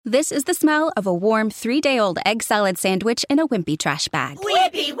This is the smell of a warm 3-day-old egg salad sandwich in a wimpy trash bag.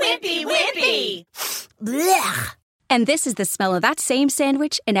 Wimpy, wimpy, wimpy! Blech! And this is the smell of that same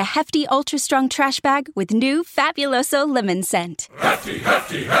sandwich in a hefty, ultra-strong trash bag with new Fabuloso lemon scent. Hefty,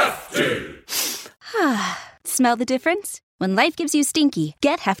 hefty, hefty! Smell the difference? When life gives you stinky,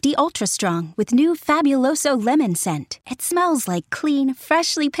 get Hefty Ultra Strong with new Fabuloso lemon scent. It smells like clean,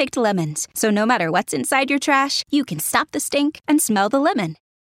 freshly picked lemons. So no matter what's inside your trash, you can stop the stink and smell the lemon.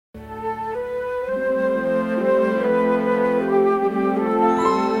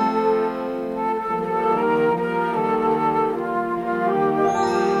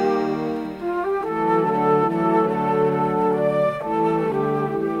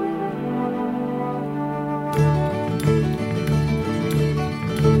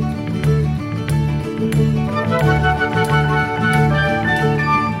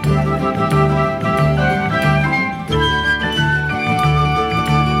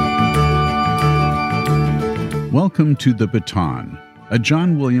 Welcome to The Baton, a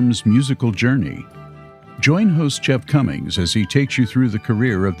John Williams musical journey. Join host Jeff Commings as he takes you through the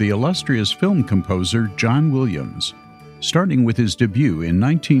career of the illustrious film composer John Williams, starting with his debut in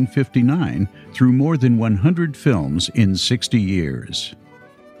 1959 through more than 100 films in 60 years.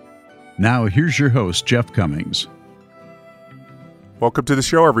 Now here's your host, Jeff Commings. Welcome to the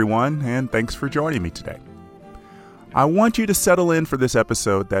show, everyone, and thanks for joining me today. I want you to settle in for this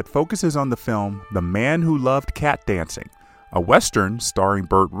episode that focuses on the film The Man Who Loved Cat Dancing, a Western starring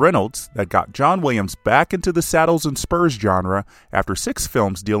Burt Reynolds that got John Williams back into the saddles and spurs genre after 6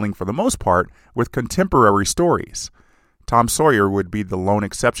 films dealing for the most part with contemporary stories. Tom Sawyer would be the lone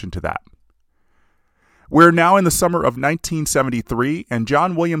exception to that. We're now in the summer of 1973, and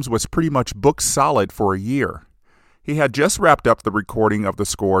John Williams was pretty much booked solid for a year. He had just wrapped up the recording of the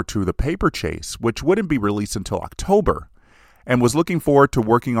score to The Paper Chase, which wouldn't be released until October, and was looking forward to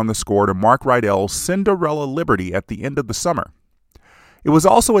working on the score to Mark Rydell's Cinderella Liberty at the end of the summer. It was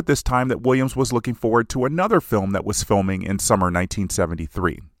also at this time that Williams was looking forward to another film that was filming in summer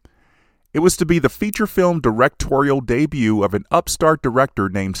 1973. It was to be the feature film directorial debut of an upstart director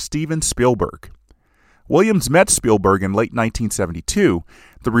named Steven Spielberg. Williams met Spielberg in late 1972,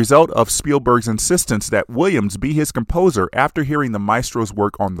 the result of Spielberg's insistence that Williams be his composer after hearing the Maestro's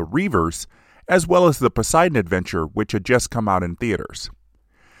work on The Reavers, as well as The Poseidon Adventure, which had just come out in theaters.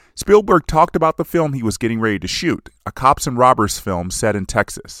 Spielberg talked about the film he was getting ready to shoot, a cops and robbers film set in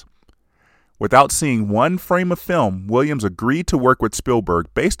Texas. Without seeing one frame of film, Williams agreed to work with Spielberg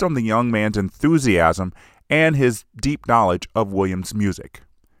based on the young man's enthusiasm and his deep knowledge of Williams' music.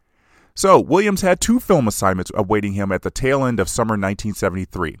 So, Williams had 2 film assignments awaiting him at the tail end of summer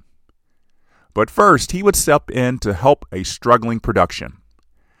 1973. But first, he would step in to help a struggling production.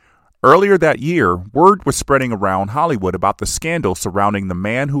 Earlier that year, word was spreading around Hollywood about the scandal surrounding The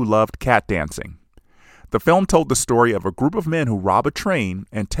Man Who Loved Cat Dancing. The film told the story of a group of men who rob a train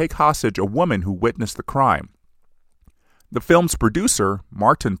and take hostage a woman who witnessed the crime. The film's producer,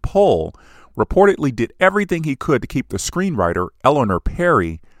 Martin Pohl, reportedly did everything he could to keep the screenwriter, Eleanor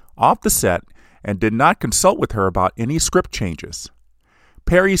Perry, off the set and did not consult with her about any script changes.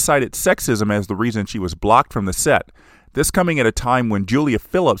 Perry cited sexism as the reason she was blocked from the set, this coming at a time when Julia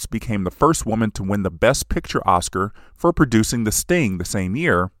Phillips became the first woman to win the Best Picture Oscar for producing The Sting the same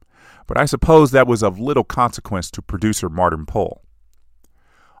year, but I suppose that was of little consequence to producer Martin Pohl.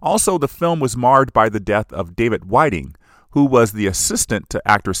 Also, the film was marred by the death of David Whiting, who was the assistant to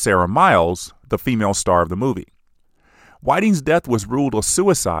actor Sarah Miles, the female star of the movie. Whiting's death was ruled a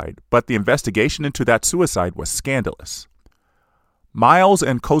suicide, but the investigation into that suicide was scandalous. Miles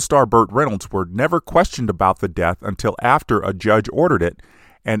and co-star Burt Reynolds were never questioned about the death until after a judge ordered it,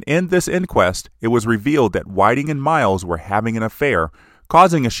 and in this inquest, it was revealed that Whiting and Miles were having an affair,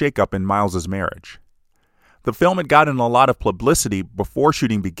 causing a shakeup in Miles's marriage. The film had gotten a lot of publicity before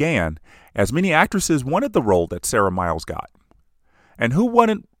shooting began, as many actresses wanted the role that Sarah Miles got. And who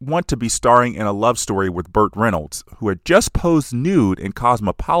wouldn't want to be starring in a love story with Burt Reynolds, who had just posed nude in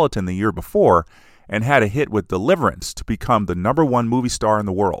Cosmopolitan the year before and had a hit with Deliverance to become the #1 movie star in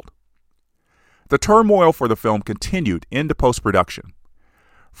the world? The turmoil for the film continued into post-production.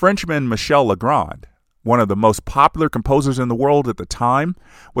 Frenchman Michel Legrand, one of the most popular composers in the world at the time,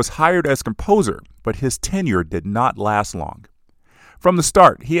 was hired as composer, but his tenure did not last long. From the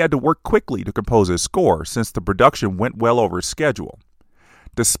start, he had to work quickly to compose his score since the production went well over his schedule.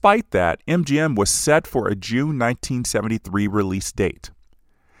 Despite that, MGM was set for a June 1973 release date.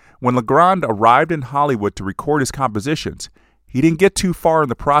 When Legrand arrived in Hollywood to record his compositions, he didn't get too far in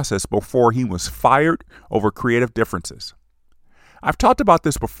the process before he was fired over creative differences. I've talked about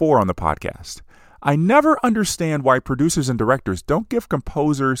this before on the podcast. I never understand why producers and directors don't give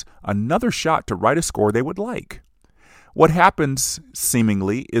composers another shot to write a score they would like. What happens,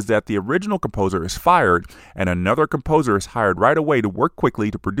 seemingly, is that the original composer is fired and another composer is hired right away to work quickly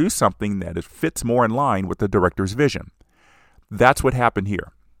to produce something that fits more in line with the director's vision. That's what happened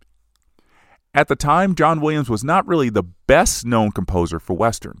here. At the time, John Williams was not really the best-known composer for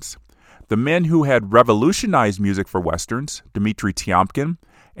Westerns. The men who had revolutionized music for Westerns, Dmitri Tiomkin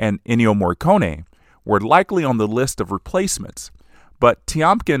and Ennio Morricone, were likely on the list of replacements, but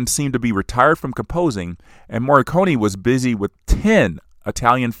Tiomkin seemed to be retired from composing, and Morricone was busy with 10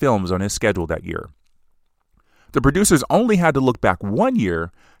 Italian films on his schedule that year. The producers only had to look back 1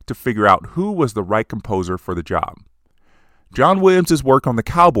 year to figure out who was the right composer for the job. John Williams' work on The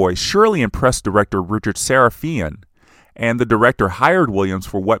Cowboy surely impressed director Richard Sarafian, and the director hired Williams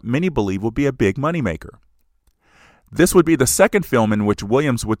for what many believe would be a big moneymaker. This would be the second film in which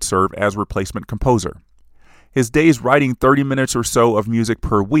Williams would serve as replacement composer. His days writing 30 minutes or so of music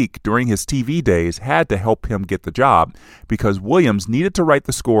per week during his TV days had to help him get the job, because Williams needed to write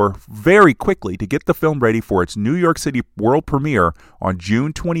the score very quickly to get the film ready for its New York City world premiere on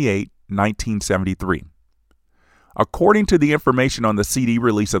June 28, 1973. According to the information on the CD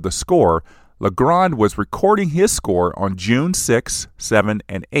release of the score, Legrand was recording his score on June 6, 7,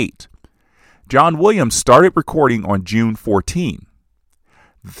 and 8. John Williams started recording on June 14.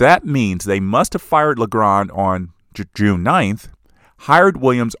 That means they must have fired Legrand on June 9th, hired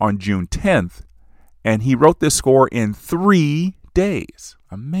Williams on June 10th, and he wrote this score in 3 days.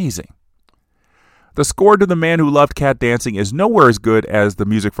 Amazing. The score to The Man Who Loved Cat Dancing is nowhere as good as the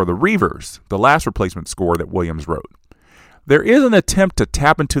music for The Reivers, the last replacement score that Williams wrote. There is an attempt to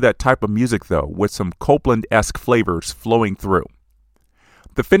tap into that type of music, though, with some Copland-esque flavors flowing through.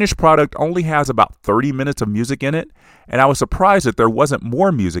 The finished product only has about 30 minutes of music in it, and I was surprised that there wasn't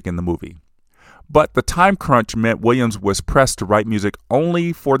more music in the movie. But the time crunch meant Williams was pressed to write music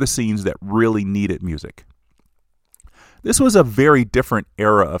only for the scenes that really needed music. This was a very different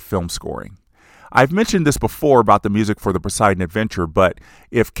era of film scoring. I've mentioned this before about the music for the Poseidon Adventure, but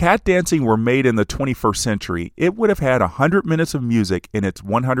if Cat Dancing were made in the 21st century, it would have had 100 minutes of music in its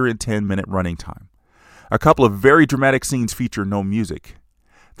 110-minute running time. A couple of very dramatic scenes feature no music.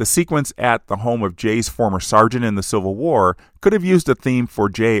 The sequence at the home of Jay's former sergeant in the Civil War could have used a theme for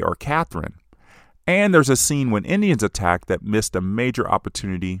Jay or Catherine. And there's a scene when Indians attack that missed a major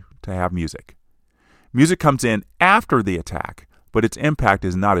opportunity to have music. Music comes in after the attack, but its impact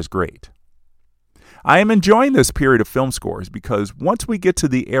is not as great. I am enjoying this period of film scores because once we get to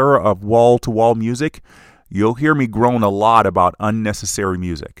the era of wall-to-wall music, you'll hear me groan a lot about unnecessary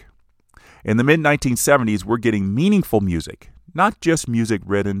music. In the mid-1970s, we're getting meaningful music, not just music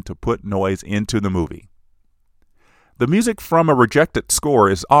written to put noise into the movie. The music from a rejected score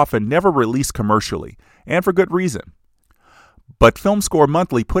is often never released commercially, and for good reason. But Film Score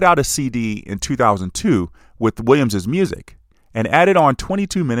Monthly put out a CD in 2002 with Williams' music, and added on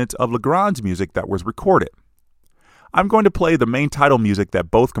 22 minutes of Legrand's music that was recorded. I'm going to play the main title music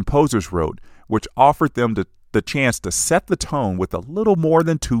that both composers wrote, which offered them the chance to set the tone with a little more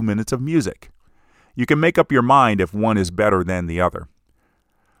than 2 minutes of music. You can make up your mind if one is better than the other.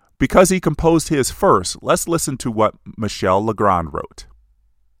 Because he composed his first, let's listen to what Michel Legrand wrote.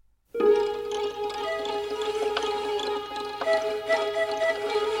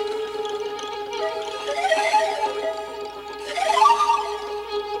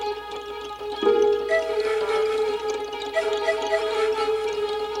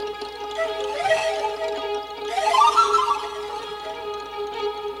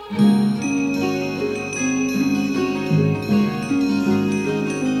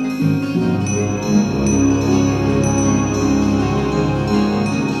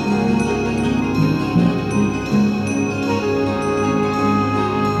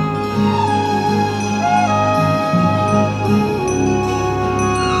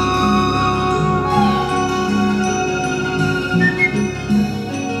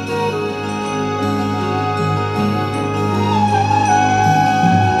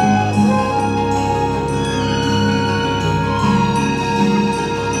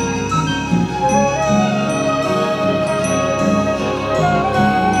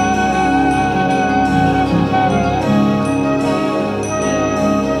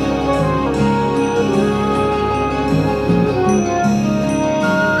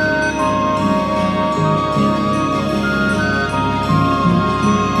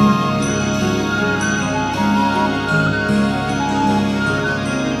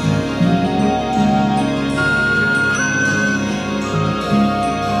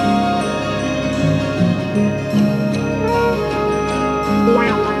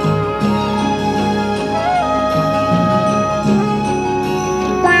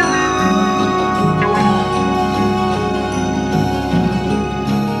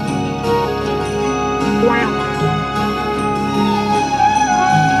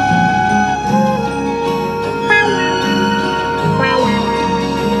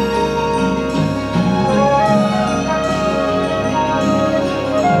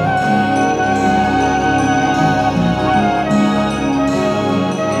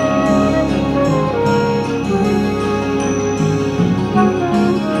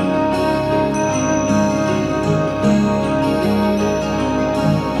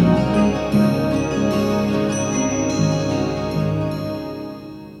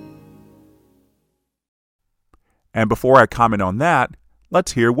 And before I comment on that,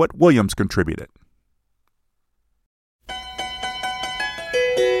 let's hear what Williams contributed.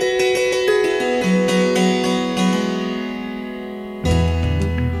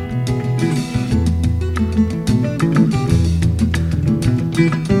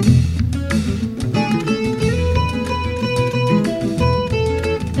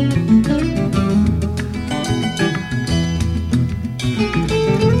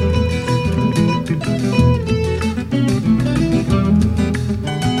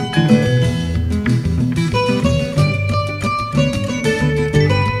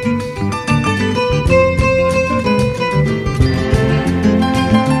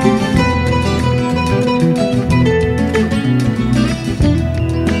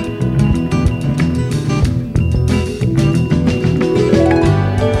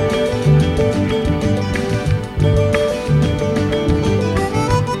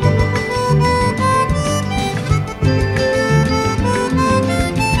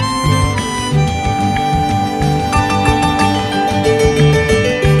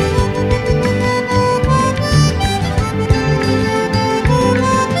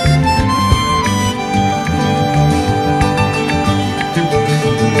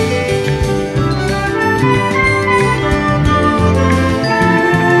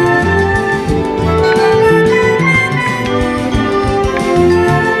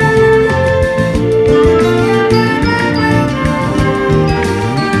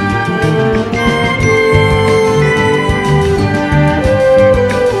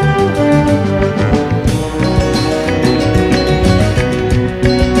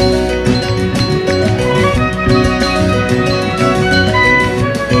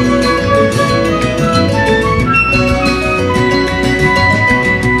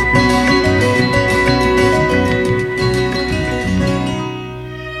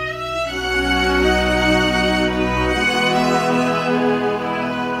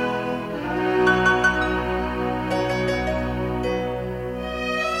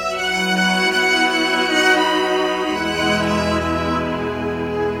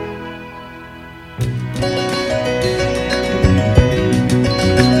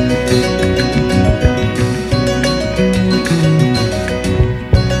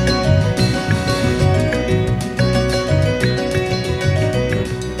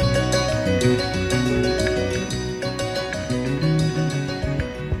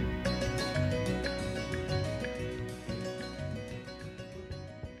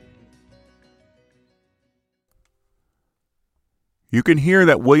 You can hear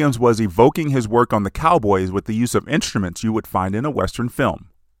that Williams was evoking his work on the Cowboys with the use of instruments you would find in a Western film,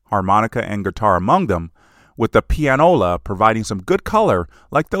 harmonica and guitar among them, with the pianola providing some good color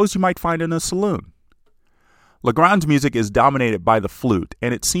like those you might find in a saloon. Legrand's music is dominated by the flute,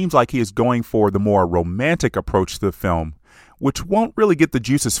 and it seems like he is going for the more romantic approach to the film, which won't really get the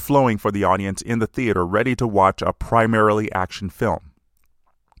juices flowing for the audience in the theater ready to watch a primarily action film.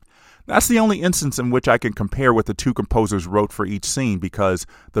 That's the only instance in which I can compare what the two composers wrote for each scene, because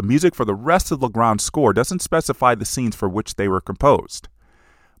the music for the rest of Legrand's score doesn't specify the scenes for which they were composed.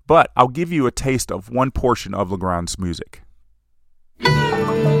 But I'll give you a taste of one portion of Legrand's music.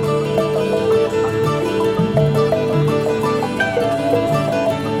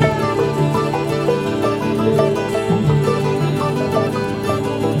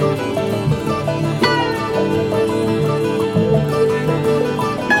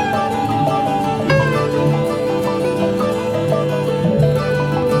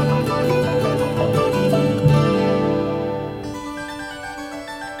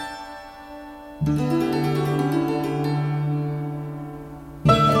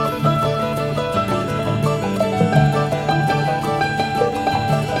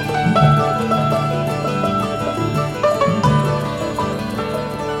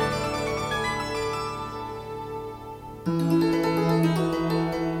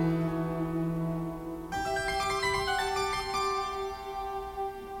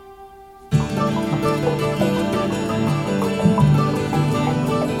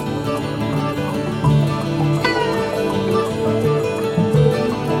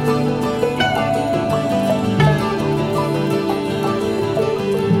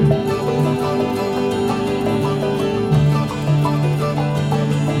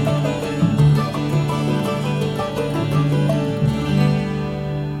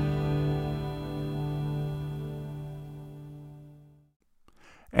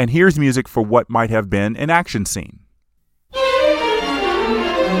 And here's music for what might have been an action scene.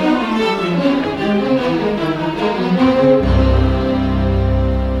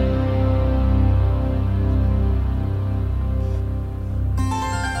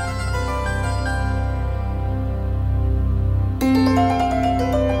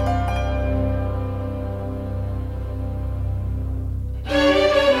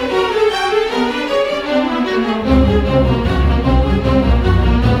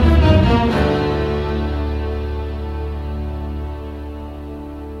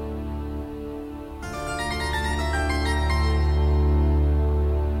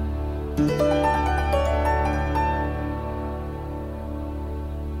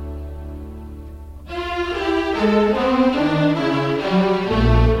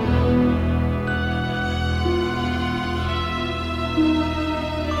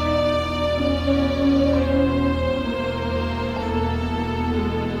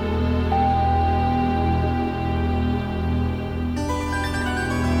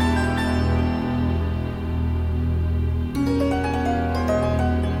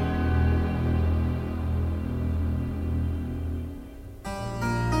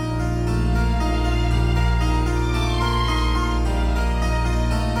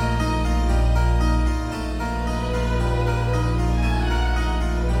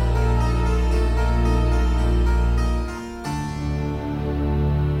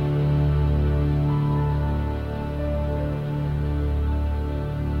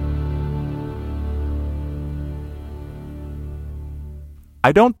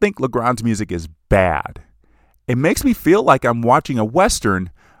 I don't think Legrand's music is bad. It makes me feel like I'm watching a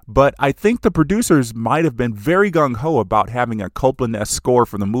Western, but I think the producers might have been very gung-ho about having a Copland-esque score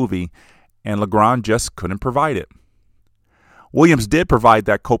for the movie, and Legrand just couldn't provide it. Williams did provide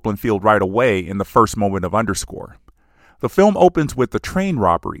that Copland field right away in the first moment of underscore. The film opens with the train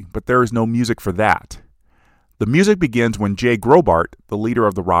robbery, but there is no music for that. The music begins when Jay Grobart, the leader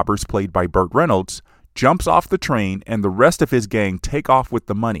of the robbers played by Burt Reynolds, jumps off the train and the rest of his gang take off with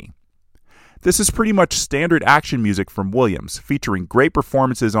the money. This is pretty much standard action music from Williams, featuring great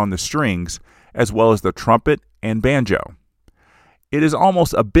performances on the strings, as well as the trumpet and banjo. It is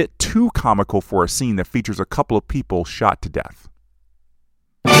almost a bit too comical for a scene that features a couple of people shot to death.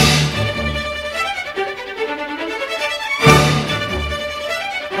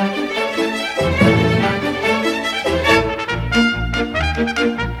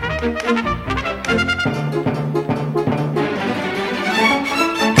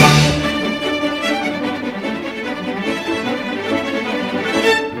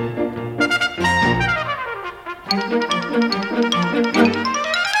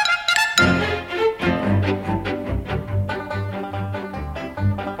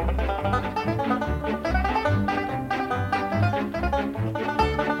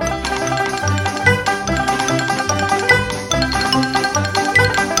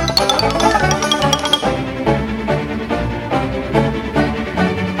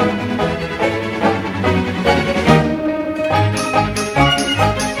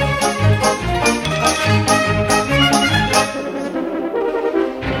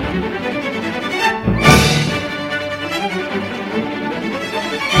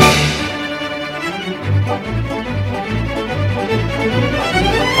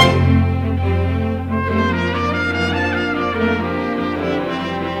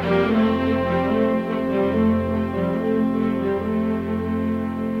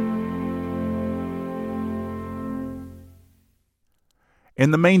 In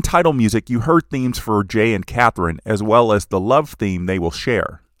the main title music, you heard themes for Jay and Catherine, as well as the love theme they will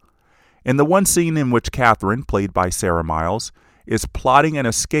share. In the one scene in which Catherine, played by Sarah Miles, is plotting an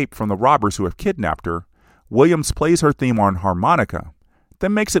escape from the robbers who have kidnapped her, Williams plays her theme on harmonica,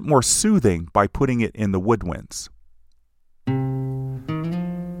 then makes it more soothing by putting it in the woodwinds.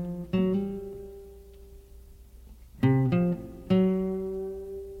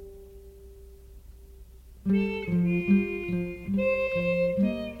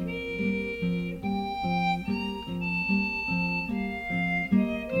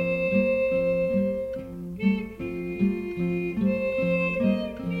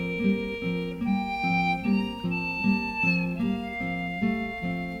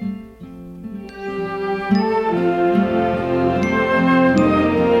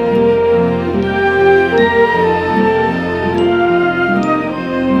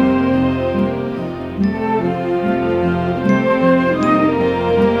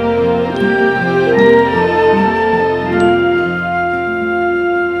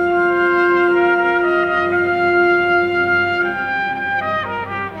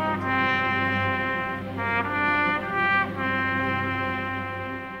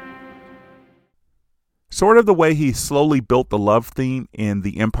 Sort of the way he slowly built the love theme in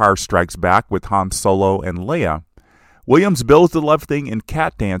The Empire Strikes Back with Han Solo and Leia, Williams builds the love theme in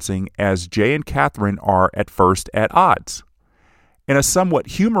Cat Dancing as Jay and Catherine are at first at odds. In a somewhat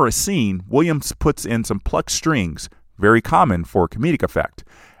humorous scene, Williams puts in some plucked strings, very common for comedic effect,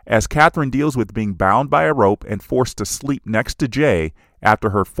 as Catherine deals with being bound by a rope and forced to sleep next to Jay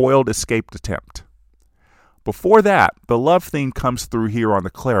after her foiled escape attempt. Before that, the love theme comes through here on the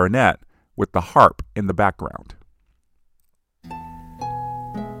clarinet, with the harp in the background.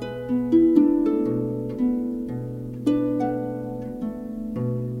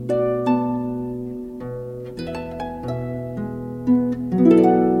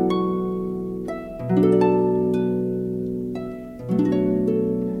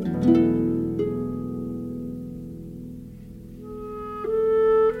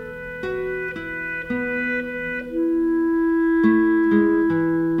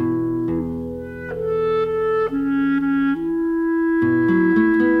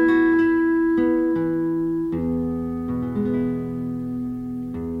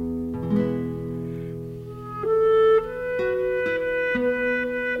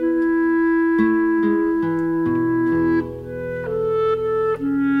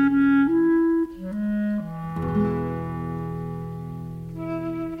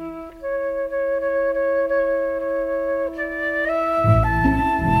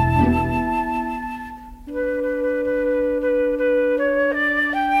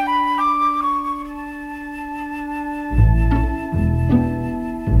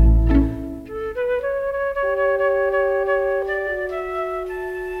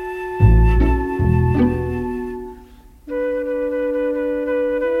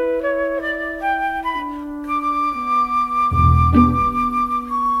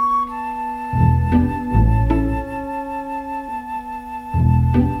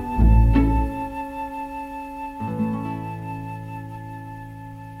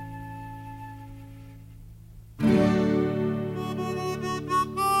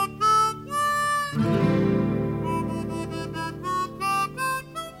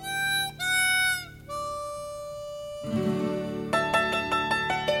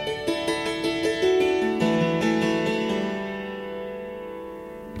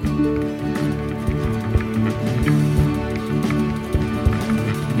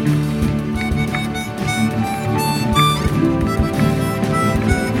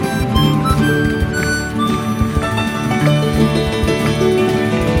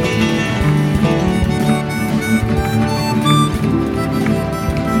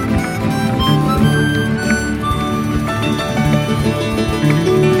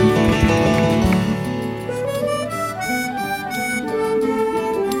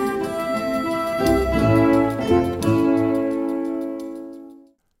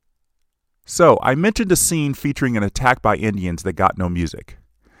 So, I mentioned a scene featuring an attack by Indians that got no music.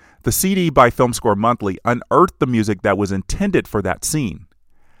 The CD by Film Score Monthly unearthed the music that was intended for that scene.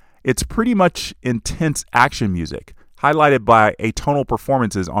 It's pretty much intense action music, highlighted by atonal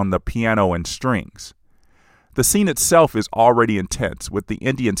performances on the piano and strings. The scene itself is already intense, with the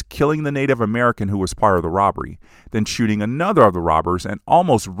Indians killing the Native American who was part of the robbery, then shooting another of the robbers and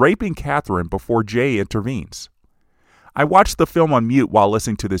almost raping Catherine before Jay intervenes. I watched the film on mute while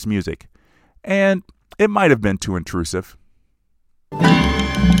listening to this music, and it might have been too intrusive.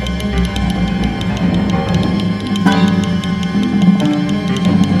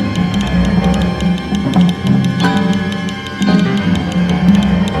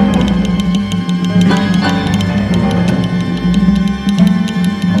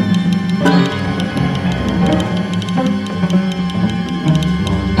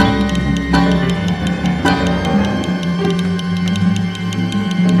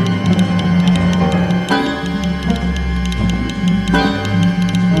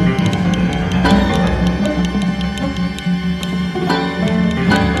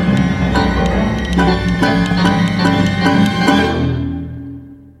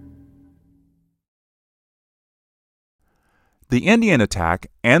 The Indian attack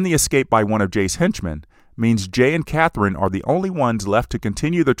and the escape by one of Jay's henchmen means Jay and Catherine are the only ones left to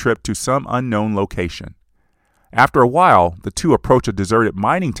continue the trip to some unknown location. After a while, the two approach a deserted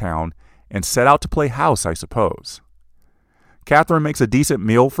mining town and set out to play house, I suppose. Catherine makes a decent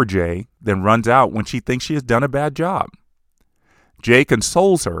meal for Jay, then runs out when she thinks she has done a bad job. Jay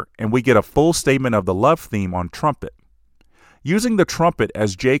consoles her, and we get a full statement of the love theme on trumpet. Using the trumpet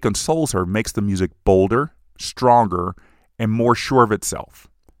as Jay consoles her makes the music bolder, stronger, and more sure of itself.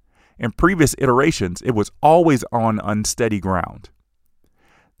 In previous iterations, it was always on unsteady ground.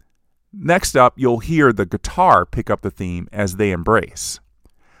 Next up, you'll hear the guitar pick up the theme as they embrace.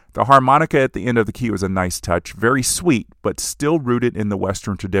 The harmonica at the end of the cue is a nice touch, very sweet, but still rooted in the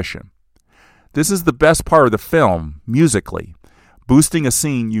Western tradition. This is the best part of the film, musically, boosting a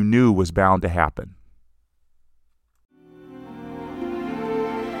scene you knew was bound to happen.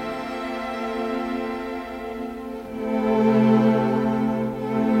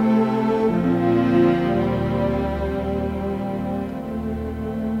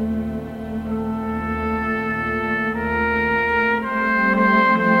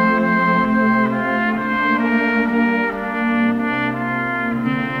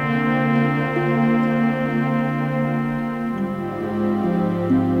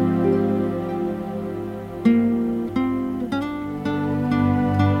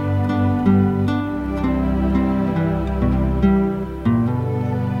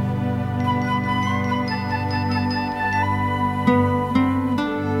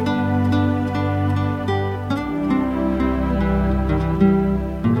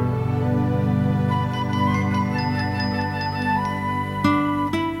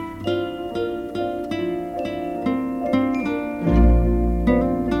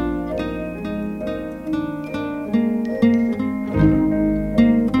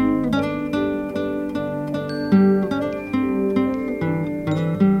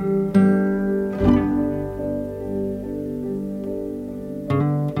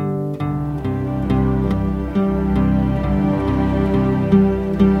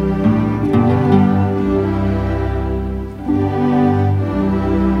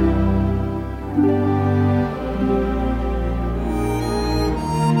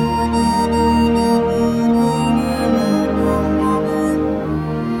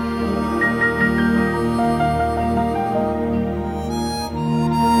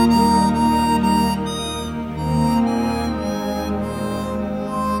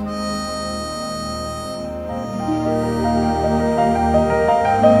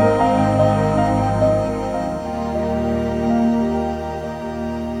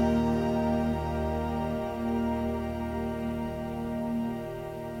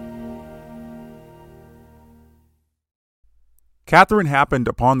 Catherine happened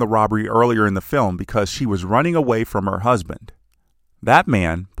upon the robbery earlier in the film because she was running away from her husband. That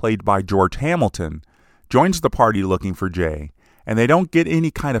man, played by George Hamilton, joins the party looking for Jay, and they don't get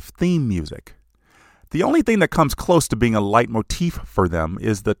any kind of theme music. The only thing that comes close to being a leitmotif for them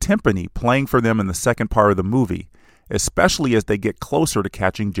is the timpani playing for them in the second part of the movie, especially as they get closer to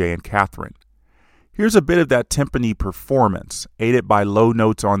catching Jay and Catherine. Here's a bit of that timpani performance, aided by low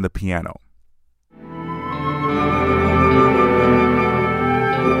notes on the piano.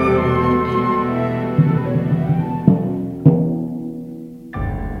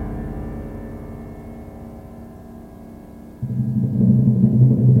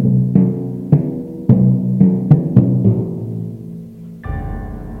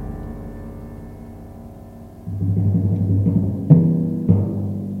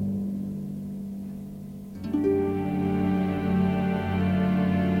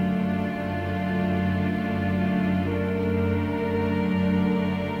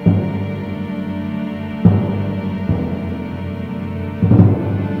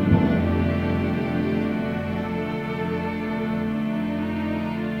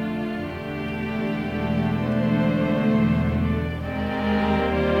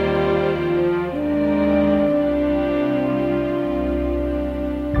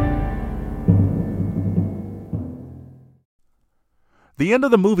 The end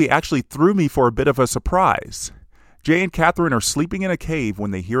of the movie actually threw me for a bit of a surprise. Jay and Catherine are sleeping in a cave when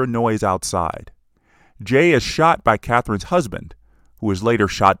they hear a noise outside. Jay is shot by Catherine's husband, who is later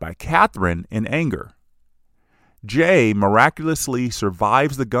shot by Catherine in anger. Jay miraculously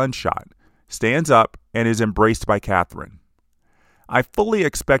survives the gunshot, stands up, and is embraced by Catherine. I fully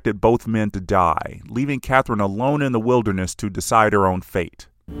expected both men to die, leaving Catherine alone in the wilderness to decide her own fate.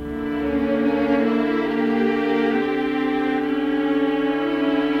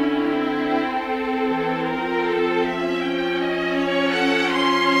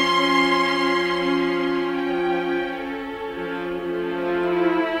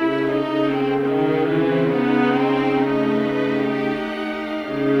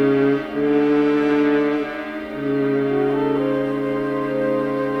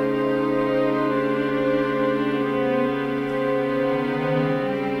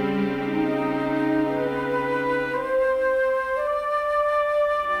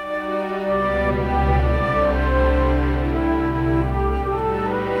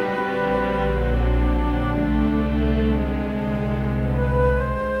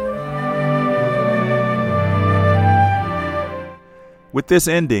 With this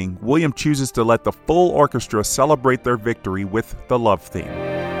ending, Williams chooses to let the full orchestra celebrate their victory with the love theme.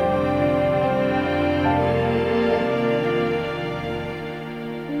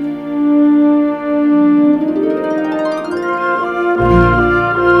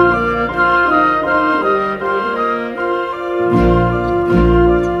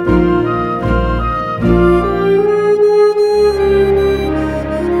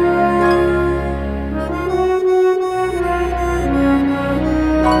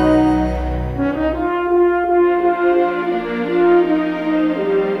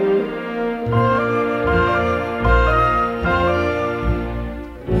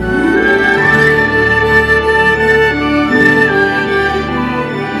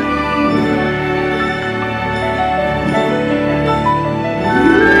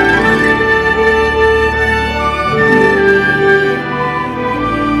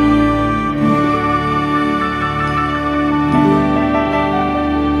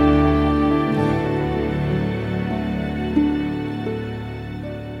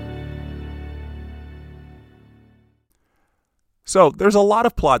 So there's a lot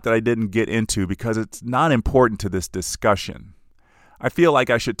of plot that I didn't get into because it's not important to this discussion. I feel like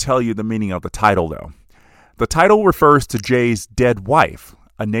I should tell you the meaning of the title, though. The title refers to Jay's dead wife,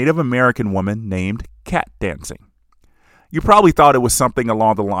 a Native American woman named Cat Dancing. You probably thought it was something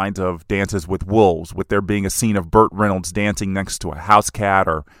along the lines of Dances with Wolves, with there being a scene of Burt Reynolds dancing next to a house cat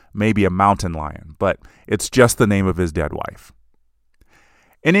or maybe a mountain lion, but it's just the name of his dead wife.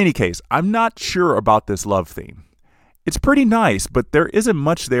 In any case, I'm not sure about this love theme. It's pretty nice, but there isn't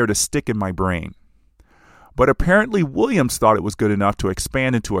much there to stick in my brain. But apparently Williams thought it was good enough to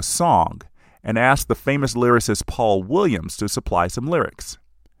expand into a song and asked the famous lyricist Paul Williams to supply some lyrics.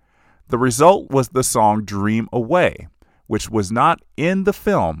 The result was the song Dream Away, which was not in the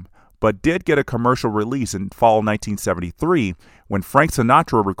film, but did get a commercial release in fall 1973 when Frank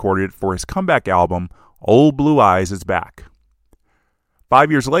Sinatra recorded it for his comeback album, Old Blue Eyes Is Back. 5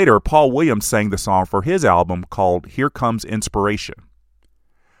 years later, Paul Williams sang the song for his album called Here Comes Inspiration.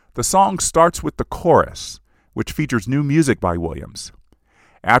 The song starts with the chorus, which features new music by Williams.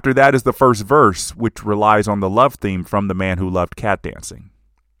 After that is the first verse, which relies on the love theme from The Man Who Loved Cat Dancing.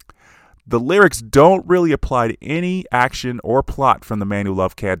 The lyrics don't really apply to any action or plot from The Man Who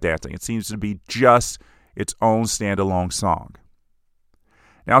Loved Cat Dancing. It seems to be just its own standalone song.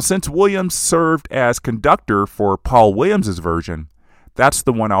 Now, since Williams served as conductor for Paul Williams' version, that's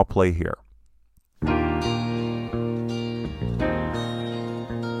the one I'll play here.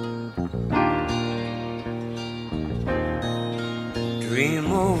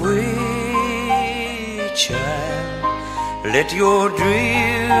 Dream away, child. Let your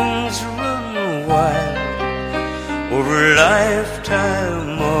dreams run wild. Or a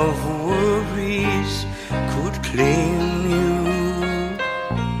lifetime of worries could claim you.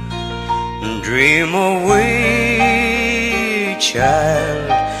 Dream away, child,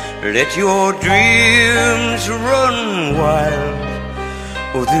 let your dreams run wild.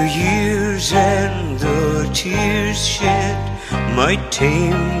 Oh, the years and the tears shed might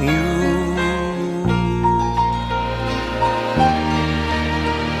tame you.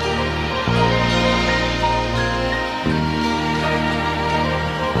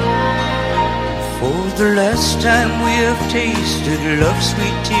 For the last time we have tasted love's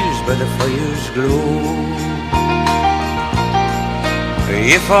sweet tears by the fire's glow.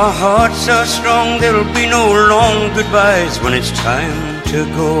 If our hearts are strong, there'll be no long goodbyes when it's time to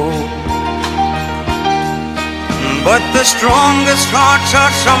go. But the strongest hearts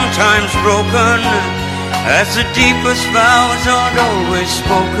are sometimes broken, as the deepest vows aren't always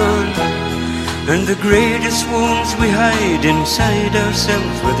spoken, and the greatest wounds we hide inside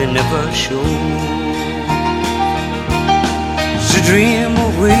ourselves where they never show. So dream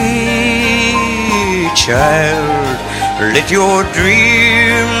away, child, let your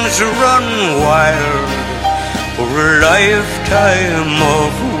dreams run wild, for a lifetime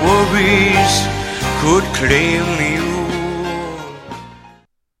of worries could claim you.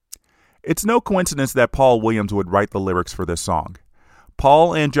 It's no coincidence that Paul Williams would write the lyrics for this song.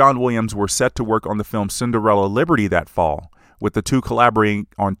 Paul and John Williams were set to work on the film Cinderella Liberty that fall, with the two collaborating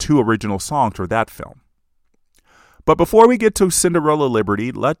on 2 original songs for that film. But before we get to Cinderella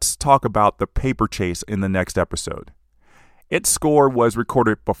Liberty, let's talk about The Paper Chase in the next episode. Its score was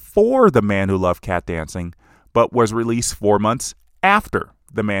recorded before The Man Who Loved Cat Dancing, but was released 4 months after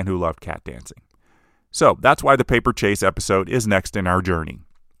The Man Who Loved Cat Dancing. So that's why the Paper Chase episode is next in our journey.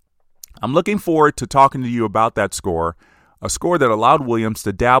 I'm looking forward to talking to you about that score, a score that allowed Williams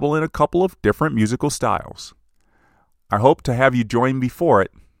to dabble in a couple of different musical styles. I hope to have you join me for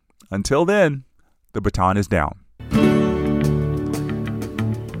it. Until then, the baton is down.